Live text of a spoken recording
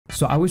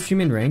So I was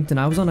streaming ranked and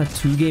I was on a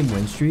 2-game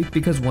win streak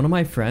because one of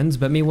my friends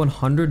bet me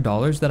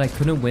 $100 that I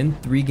couldn't win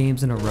 3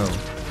 games in a row.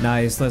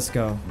 Nice, let's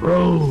go.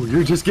 Bro,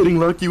 you're just getting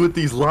lucky with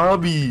these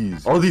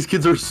lobbies. All these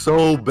kids are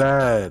so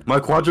bad. My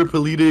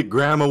quadriplegic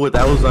grandma with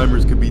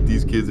Alzheimer's could beat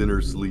these kids in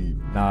her sleep.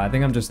 Nah, I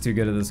think I'm just too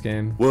good at this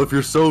game. Well, if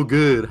you're so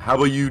good, how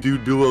about you do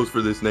duos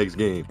for this next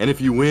game? And if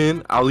you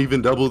win, I'll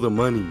even double the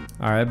money.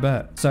 Alright,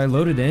 bet. So I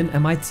loaded in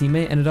and my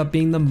teammate ended up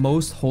being the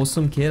most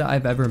wholesome kid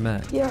I've ever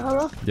met. Yeah,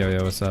 hello?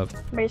 Yo, what's up?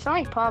 Bro, you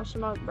sound like Pop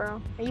Smoke,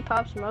 bro. Are you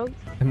Pop Smoke?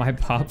 Am I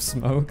Pop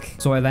Smoke?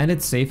 So I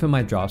landed safe in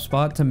my drop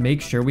spot to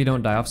make sure we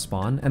don't die off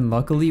spawn, and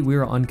luckily we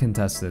were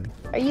uncontested.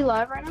 Are you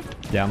live right now?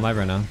 Yeah, I'm live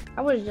right now.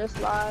 I was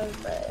just live,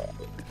 but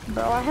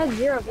bro, I had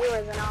 0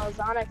 viewers and I was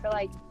on it for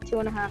like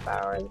 2.5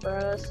 hours, bro.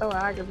 That's so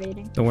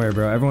aggravating. Don't worry,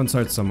 bro. Everyone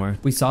starts somewhere.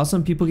 We saw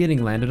some people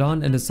getting landed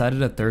on and decided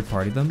to third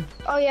party them.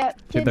 Oh yeah,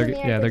 Dude, they're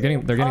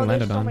getting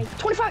landed on.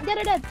 25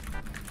 dead.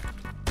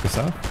 Good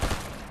stuff.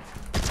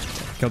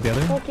 Killed the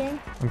other. Full king.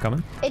 I'm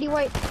coming. 80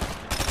 white.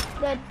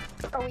 Dead.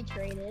 Oh, we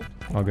traded.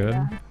 All good.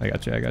 Yeah. I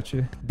got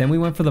you. Then we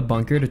went for the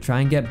bunker to try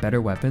and get better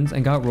weapons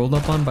and got rolled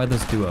up on by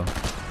this duo.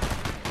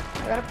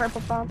 I got a purple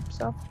pump,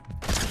 so.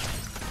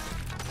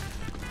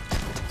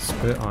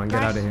 Spit on.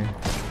 Get out of here.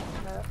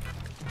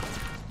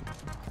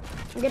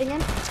 I'm getting in.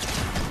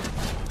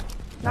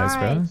 Nice,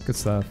 bro. Good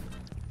stuff.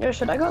 Yo,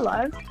 should I go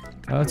live?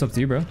 Oh, it's up to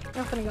you, bro. I'm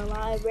not gonna go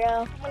live, bro.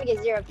 I'm gonna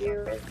get 0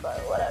 viewers,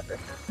 but whatever.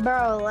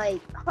 Bro, like,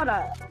 hold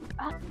up.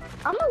 I'm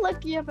gonna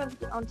look you up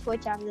on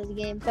Twitch after this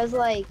game, cause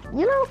like,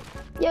 you know,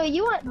 yo,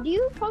 do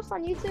you post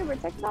on YouTube or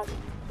TikTok?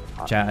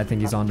 Chat, I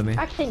think he's on to me.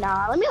 Actually,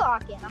 nah. Let me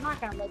lock in. I'm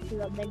not gonna look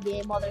you up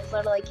mid-game while there's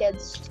literally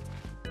kids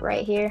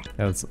right here.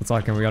 Yeah, let's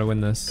lock in. We gotta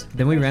win this.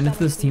 Then we ran into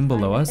this team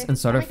below us and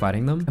started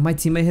fighting them, and my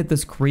teammate hit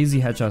this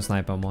crazy headshot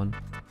snipe on one.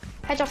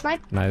 Headshot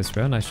snipe. Nice,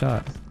 bro. Nice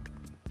shot.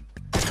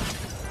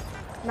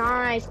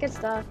 Nice, good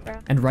stuff, bro.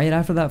 And right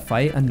after that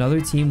fight,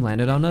 another team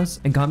landed on us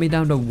and got me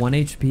down to 1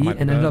 HP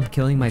and ended up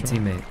killing my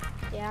teammate.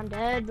 Yeah, I'm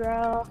dead,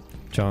 bro.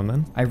 Chillin',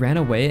 man. I ran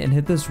away and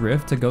hit this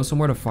rift to go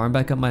somewhere to farm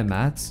back up my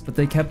mats, but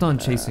they kept on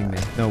chasing me.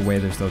 No way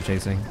they're still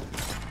chasing.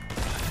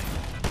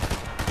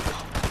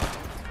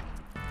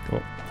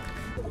 Well,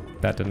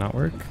 that did not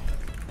work.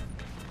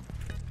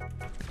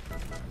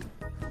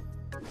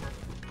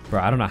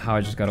 Bro, I don't know how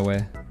I just got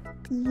away.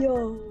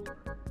 Yo,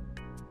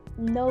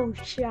 no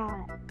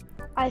shot.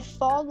 I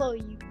follow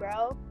you,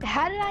 bro.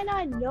 How did I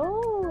not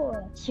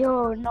know?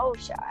 Yo, no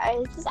shot.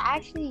 It's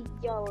actually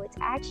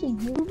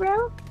you,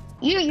 bro.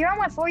 You're on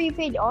my For You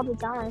page all the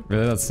time.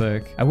 Really? That's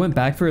sick. I went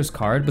back for his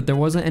card, but there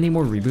wasn't any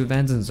more reboot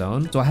vans in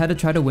zone, so I had to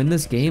try to win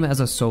this game as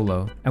a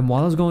solo. And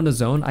while I was going to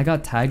zone, I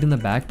got tagged in the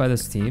back by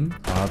this team.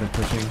 Oh, they're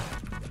pushing.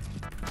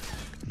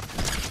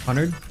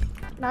 100.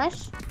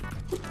 Nice.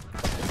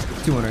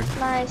 200.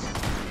 Nice.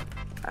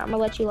 I'm gonna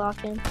let you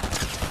lock in.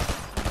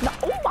 No,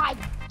 oh my!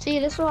 See,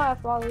 this is why I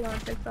follow you on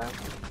TikTok.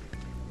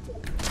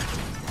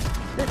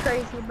 You're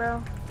crazy,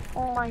 bro.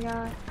 Oh my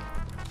god.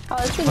 Oh,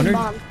 this is a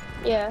bomb.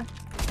 Yeah.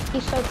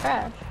 He's so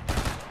trash.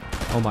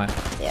 Oh my.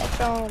 Yeah,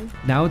 show him.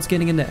 Now it's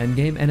getting into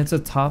endgame, and it's a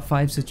top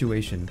 5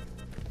 situation.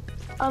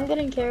 I'm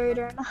getting carried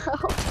right now.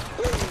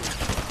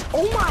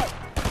 Oh my!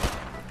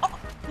 Oh,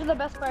 you're the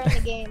best player in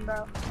the game,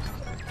 bro.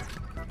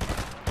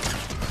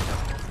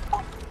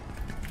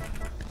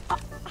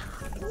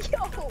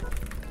 Yo!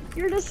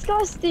 You're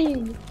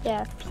disgusting!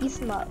 Yeah, piece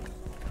him up.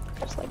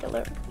 Just like a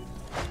little.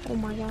 Oh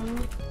my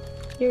god.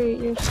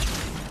 You're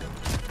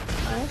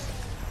nice.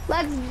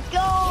 Let's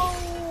go!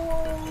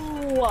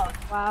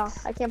 Wow,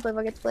 I can't believe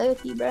I get to play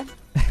with you, bro.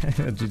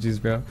 GG's,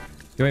 bro.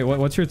 Wait,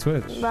 what's your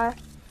Twitch? Bye.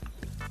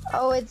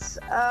 Oh, it's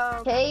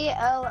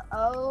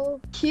KLOQXY.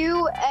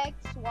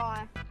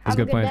 That's a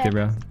good point,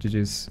 bro.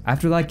 GG's.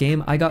 After that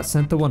game, I got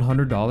sent the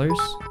 $100.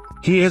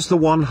 Here's the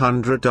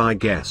 100, I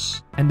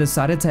guess. And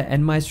decided to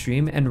end my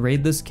stream and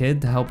raid this kid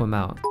to help him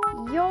out.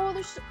 Yo,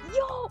 there's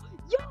yo.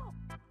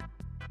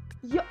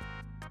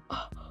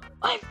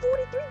 I have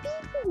 43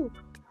 people.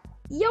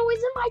 Yo, he's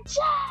in my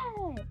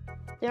chat.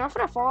 Dude, I'm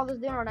gonna follow this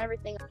dude on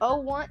everything.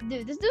 Oh,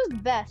 dude, this dude's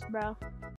best, bro.